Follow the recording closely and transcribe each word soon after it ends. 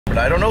but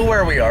I don't know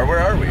where we are. Where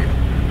are we?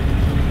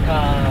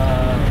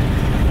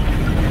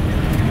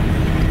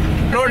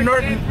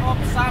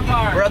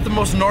 We're at the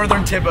most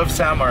northern tip of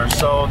Samar.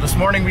 So this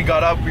morning we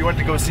got up, we went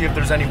to go see if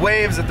there's any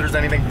waves, if there's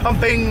anything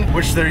pumping,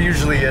 which there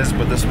usually is,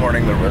 but this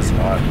morning there was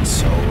not.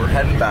 So we're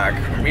heading back,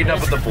 we're meeting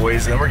up with the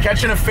boys, and we're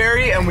catching a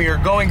ferry and we are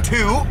going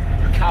to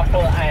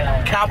Kapol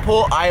Island.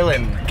 Kapol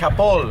Island.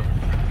 Kapol.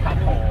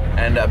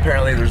 And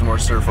apparently there's more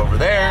surf over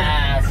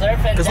there.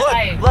 Surf and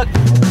dive. Look.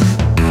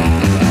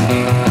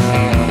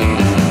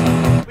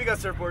 We got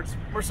surfboards,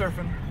 we're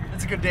surfing.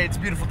 It's a good day, it's a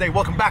beautiful day.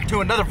 Welcome back to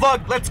another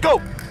vlog, let's go!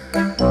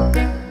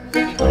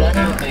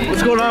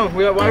 What's going on?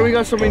 Why do we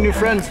got so many new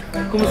friends?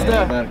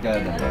 Kumusta?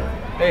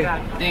 Hey. I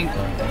think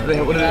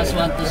you guys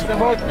want to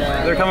support the...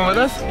 They're coming with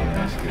us?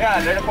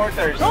 Yeah, they're the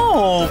porters.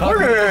 Oh,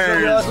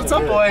 porters! What's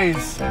up,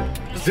 boys?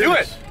 Let's do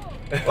it!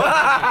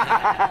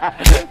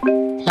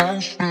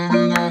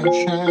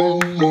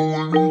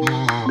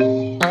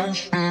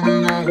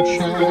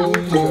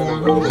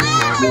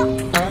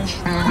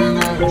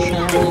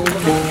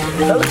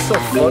 That looks so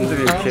fun to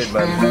be a kid,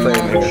 man,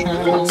 playing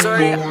here.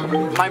 Sorry,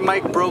 my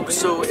mic broke,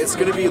 so it's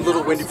gonna be a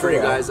little windy for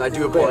you guys. I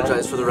do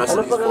apologize for the rest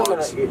of these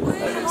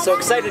vlogs. So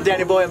excited,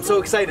 Danny boy, I'm so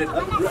excited.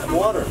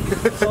 Water.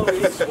 Somebody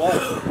needs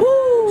water.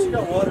 Woo! You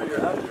got water, you're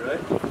happy, right?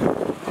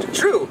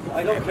 True.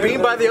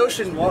 Being by the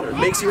ocean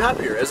makes you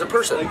happier as a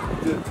person.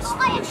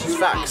 It's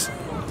facts.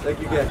 Like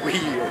you get. We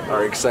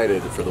are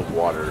excited for the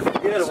water.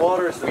 Yeah, the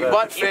water is the We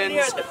bought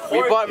fins,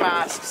 we bought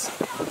masks,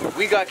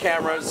 we got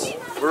cameras,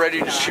 we're ready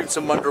to shoot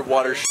some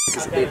underwater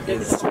because it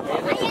is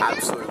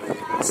absolutely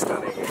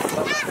stunning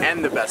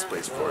and the best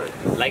place for it.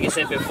 Like I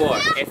said before,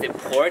 if the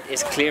port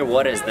is clear,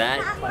 what is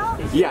that?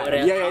 Yeah.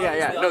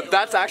 No,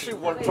 that's actually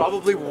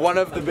probably one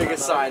of the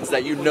biggest signs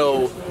that you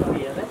know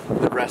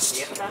the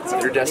rest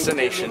of your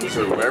destinations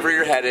or wherever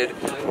you're headed.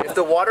 If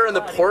the water in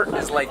the port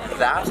is like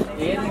that,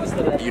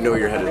 you know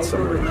you're headed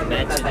somewhere.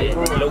 Imagine it,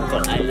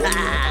 local island.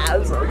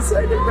 I'm so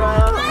excited,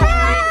 bro.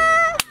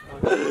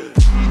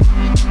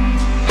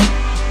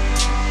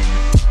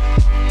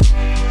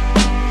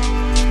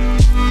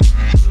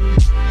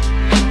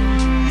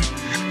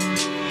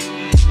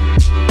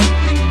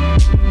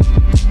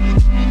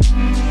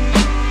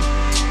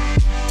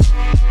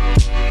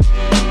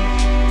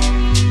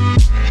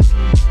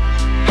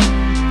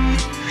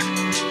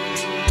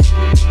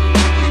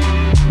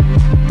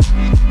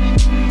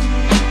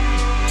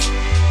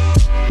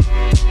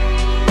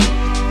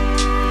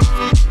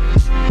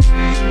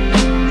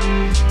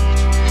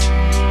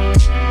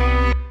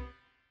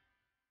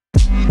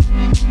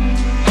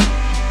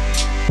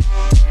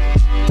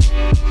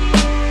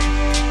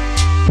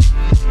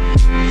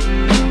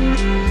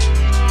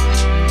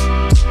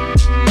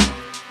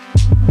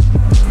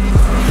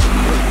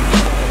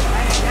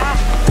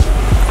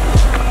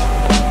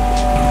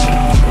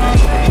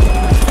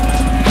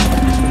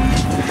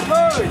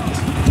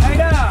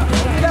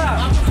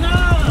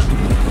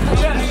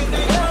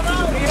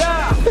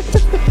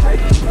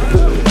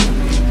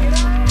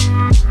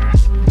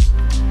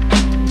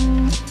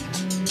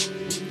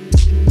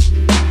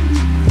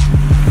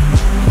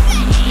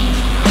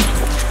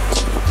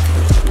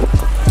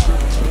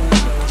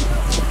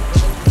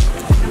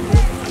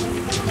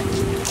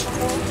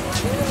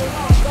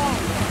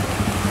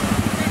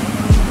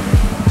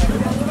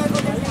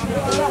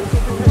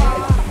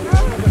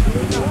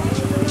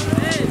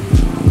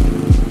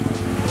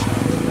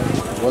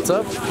 What's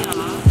up?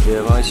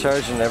 Yeah, my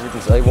charge and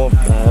everything. I won't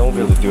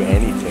be able to do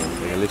anything.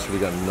 Like, I literally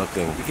got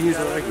nothing. You can use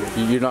the light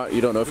here. You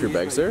don't know if your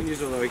bag's there? You can use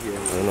the light here. I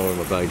don't know where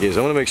my bag is.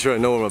 I want to make sure I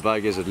know where my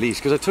bag is at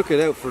least, because I took it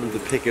out for them to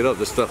pick it up.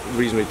 The stuff, the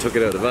reason we took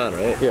it out of the van,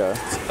 right? Yeah.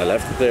 I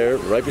left it there,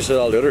 right beside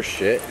all the other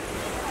shit,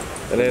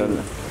 and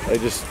then I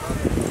just,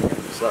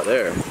 it's not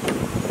there.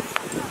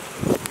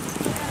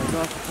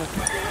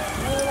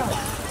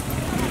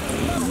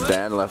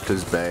 Dan left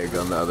his bag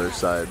on the other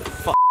side.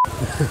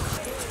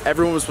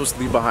 Everyone was supposed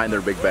to leave behind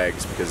their big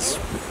bags because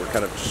we're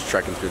kind of just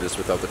trekking through this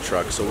without the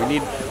truck. So we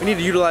need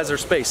to utilize our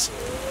space.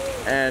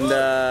 And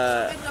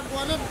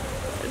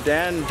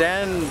Dan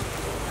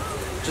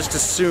just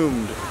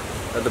assumed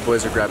that the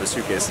boys would grab a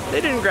suitcase. They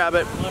didn't grab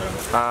it.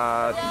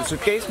 The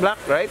suitcase, black,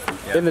 right?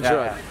 Yeah. In the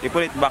truck. You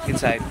put it back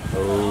inside.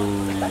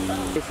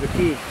 Oh. It's the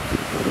key.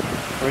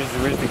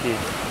 Where's the key?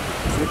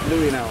 It's with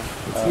Louis now.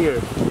 It's here.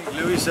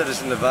 Louis said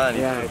it's in the van.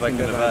 Yeah, He put it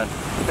back in the van.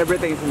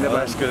 Everything's in the van.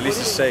 That's good. At least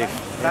it's safe.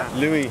 Yeah.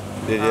 Louis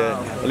did, yeah.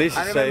 At least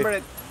it's I safe. remember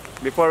it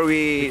before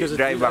we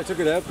drive back. I took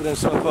it out, but then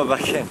someone put it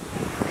back in.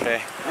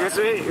 Okay. Because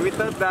we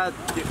thought that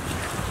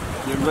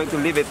you're going to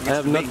leave it. I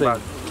have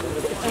nothing.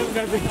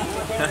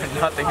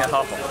 Nothing at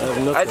all. I have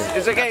nothing.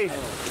 It's okay.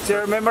 It's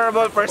your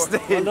memorable first day.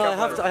 Oh, no, I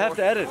have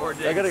to edit.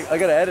 I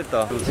gotta edit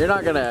though. You're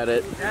not gonna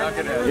edit.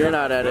 You're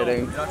not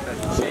editing.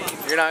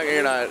 You're not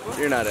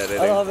editing.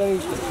 I don't have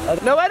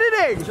any. No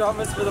editing!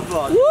 Dramas for the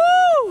vlog.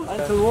 Woo!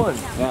 Until one.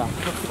 Yeah.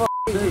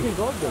 Can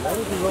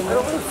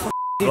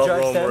you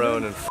drive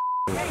around and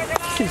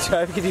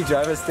Can you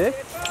drive a stick?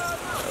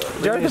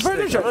 Drive the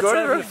furniture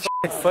truck.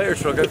 Fire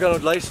truck. I've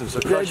got a license.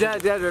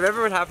 Dad,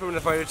 remember what happened when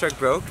the fire truck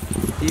broke?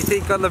 You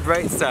think on the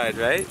bright side,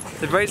 right?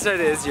 The bright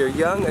side is you're a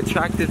young,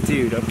 attractive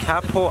dude on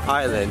Capo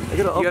Island.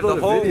 You have the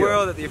whole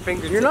world at your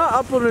fingertips. You're not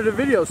uploading a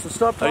video, so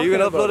stop talking. Are you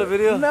gonna about upload a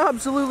video? No,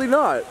 absolutely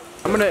not.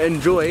 I'm gonna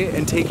enjoy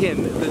and take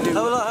in the new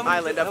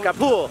island of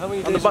Capo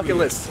on the bucket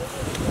list.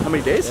 How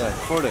many days? Yeah,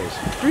 4 days.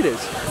 3 days.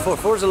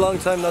 Four's a long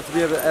time not to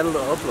be able to edit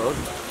or upload.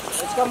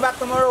 Let's come back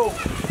tomorrow.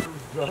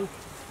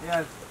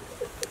 Yes.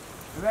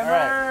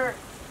 Remember,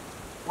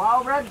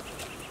 wow, Bret.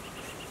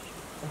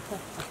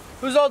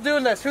 Who's all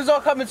doing this? Who's all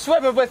coming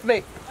swimming with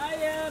me? I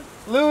am.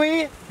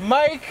 Louie,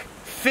 Mike,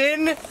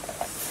 Fins.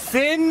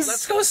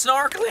 Let's go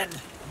snorkeling.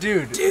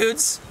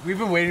 Dudes. We've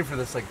been waiting for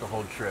this like the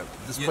whole trip.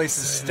 This place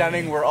is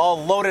stunning. We're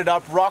all loaded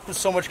up, rocked with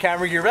so much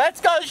camera gear.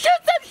 Let's go shoot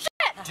some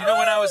shit! Do you know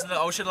when I was in the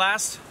ocean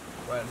last?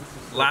 When?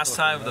 Last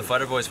time the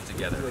Fighter Boys were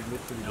together.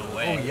 No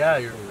way. Oh yeah,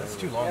 that's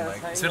too long,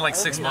 Mike. It's been like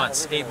 6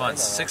 months, 8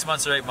 months, 6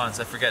 months or 8 months.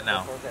 I forget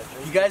now.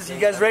 You guys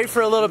ready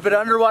for a little bit of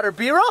underwater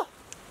B-roll?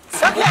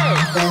 Okay.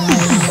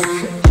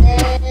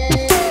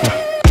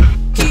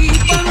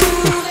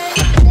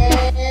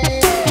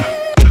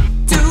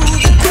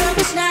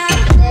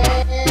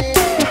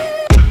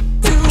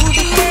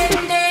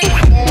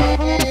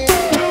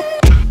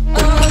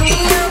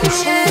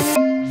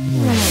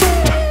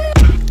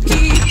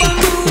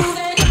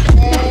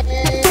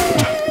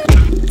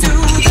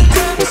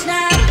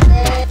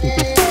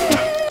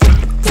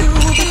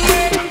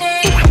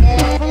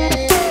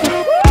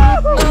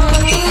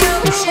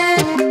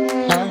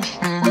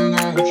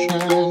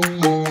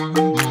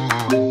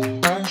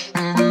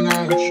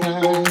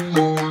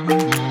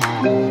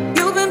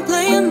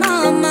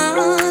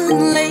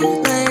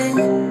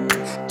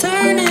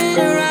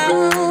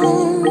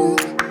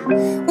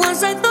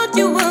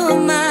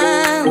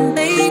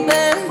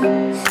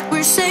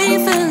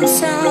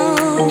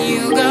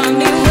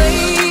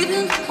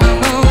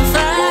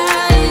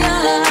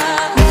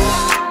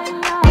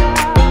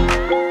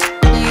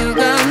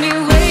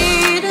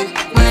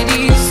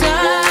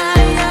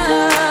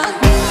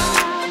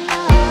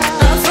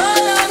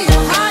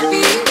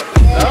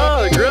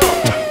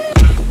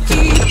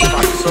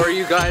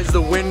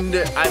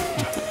 I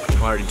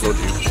already told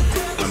you,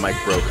 my mic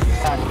broke.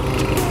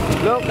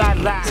 Look at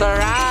that.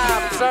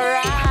 Sarap!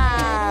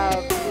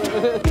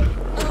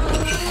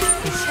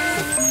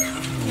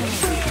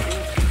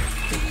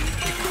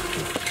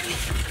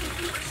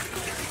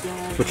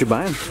 What you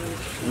buying?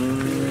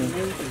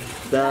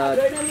 That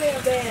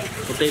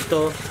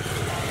potato.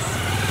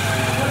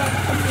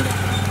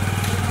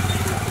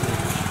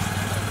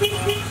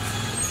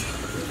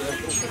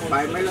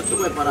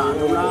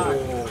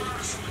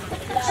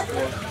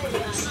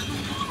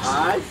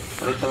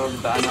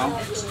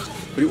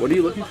 What are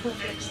you looking for?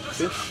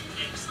 Fish?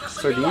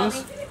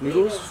 Sardines?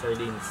 Noodles?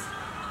 Sardines.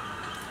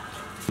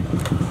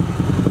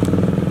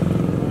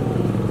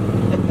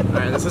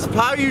 Alright, this is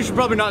how you should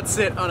probably not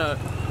sit on a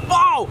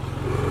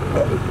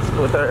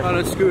on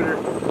a scooter.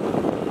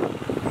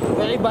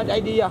 Very bad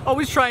idea.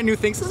 Always trying new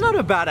things. It's not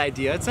a bad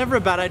idea. It's never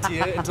a bad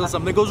idea until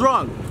something goes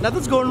wrong.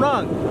 Nothing's going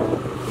wrong.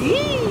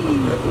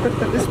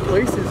 This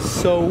place is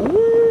so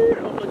weird.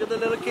 Oh, look at the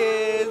little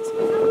kids.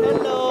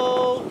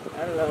 Hello.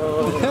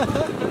 Hello.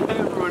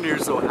 Everyone here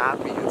is so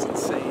happy. It's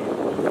insane.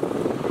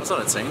 It's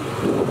not insane.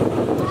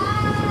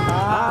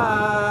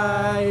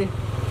 Hi.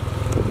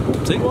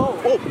 See? Whoa.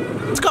 Oh,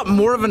 it's got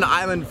more of an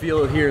island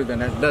feel here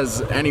than it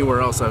does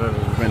anywhere else I've ever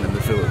been in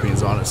the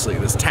Philippines, honestly.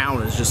 This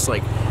town is just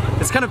like,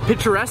 it's kind of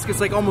picturesque. It's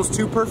like almost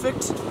too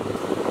perfect.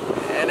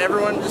 And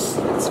everyone just,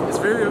 it's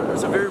a very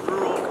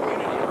rural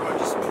community. Everyone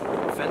just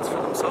fends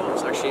for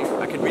themselves. Actually,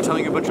 I could be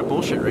telling you a bunch of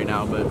bullshit right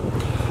now, but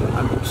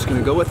I'm just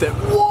gonna go with it.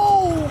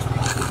 Whoa!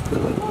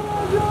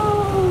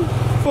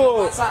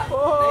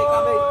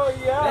 Oh,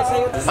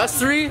 yeah. Us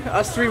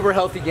three, we're a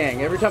healthy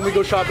gang. Every time we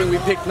go shopping, we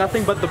pick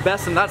nothing but the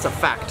best, and that's a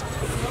fact.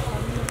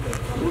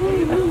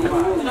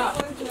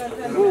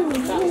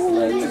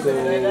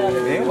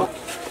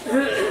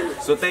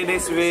 Saute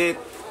this with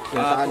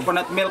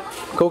coconut milk.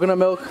 Coconut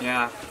milk?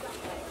 Yeah.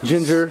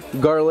 Ginger,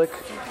 garlic.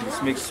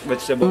 This mixed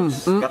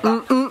vegetables.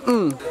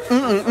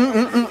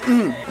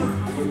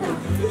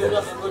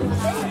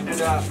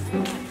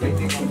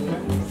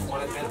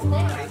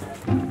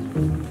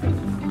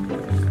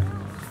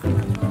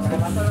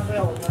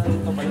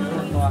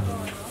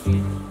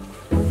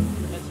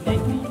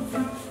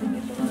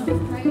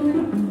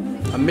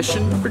 A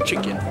mission for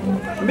chicken.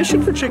 A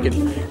mission for chicken.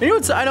 You know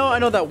what's, I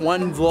know that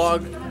one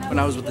vlog when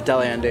I was with the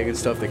Deliandig and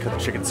stuff, they cut the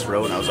chicken's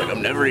throat and I was like,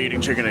 I'm never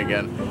eating chicken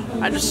again.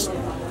 I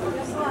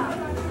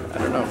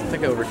don't know, I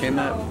think I overcame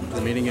that.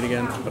 I'm eating it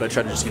again, but I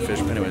tried to just eat fish.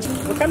 But anyways,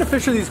 what kind of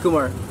fish are these,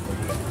 Kumar?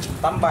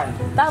 Tamban.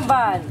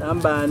 Tamban.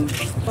 Tamban.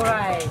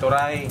 Turay.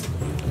 Turay.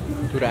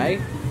 Turay?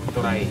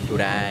 Turay.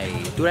 Turay.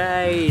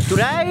 Turay.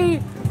 Turay!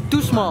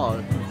 Too small.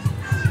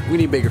 We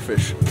need bigger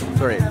fish.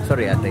 Sorry,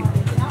 ate.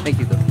 Thank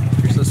you though.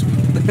 You're so sweet.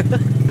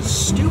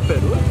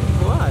 Stupid.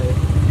 Why?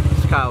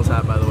 It's Kyle's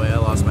hat, by the way. I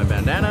lost my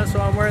bandana, so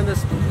I'm wearing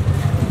this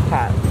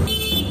hat.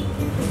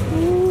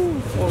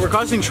 Ooh. Well, we're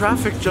causing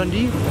traffic,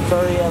 Jundi.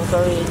 I'm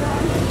sorry.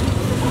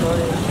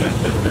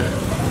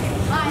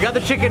 We got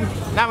the chicken.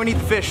 Now we need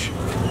the fish.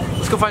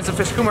 go find some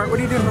fish. Kumar, what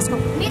are you doing? Let's go.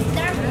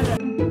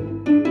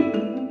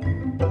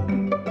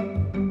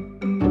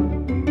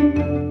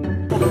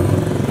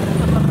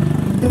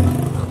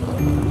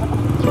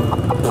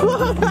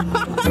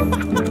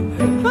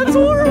 That's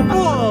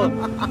horrible!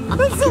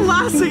 That's the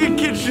last thing a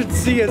kid should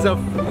see is a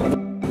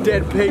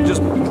dead pig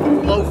just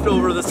loafed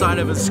over the side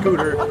of a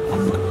scooter.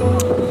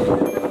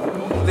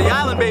 The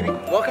island, baby.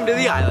 Welcome to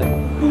the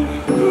island.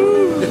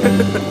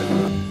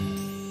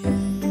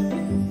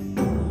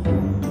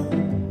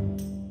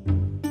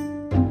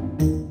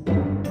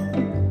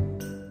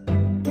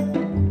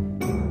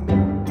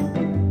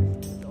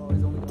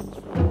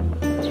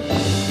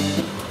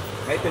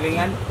 May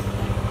tulingan.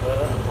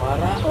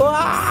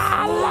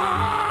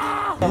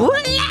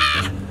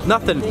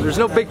 Nothing. There's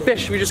no big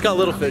fish. We just got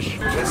little fish.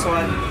 This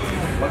one.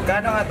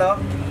 Magkano nga to?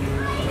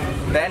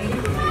 10?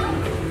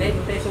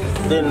 10 pesos.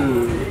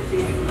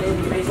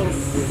 10 pesos.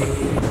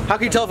 How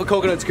can you tell if a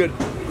coconut's good?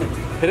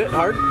 Hit it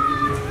hard?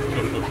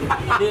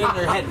 Hit it in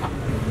your head.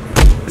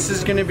 This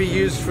is going to be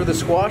used for the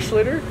squash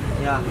later.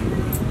 Yeah.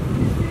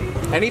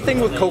 Anything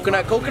with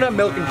coconut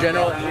milk in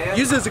general,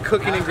 use it as a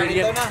cooking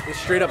ingredient. It's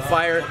straight up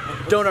fire.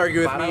 Don't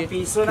argue with me,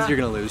 because you're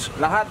going to lose.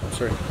 Lahat.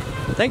 Sorry.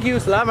 Thank you.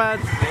 Salamat.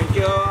 Thank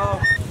you.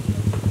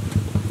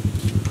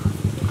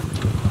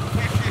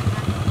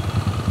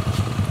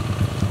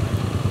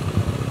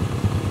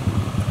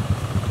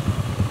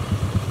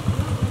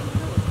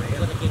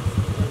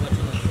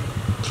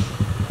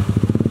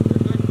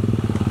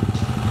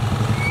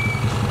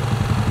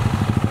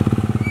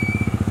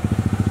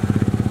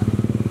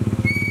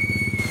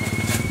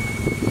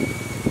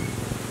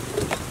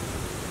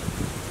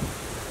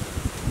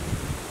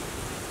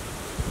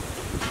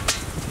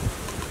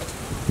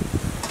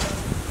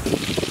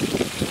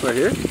 Right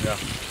here? Yeah.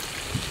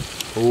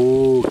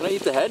 Oh, can I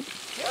eat the head?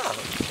 Yeah.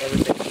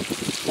 Everything.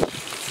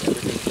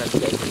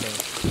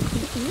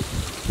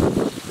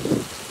 Everything.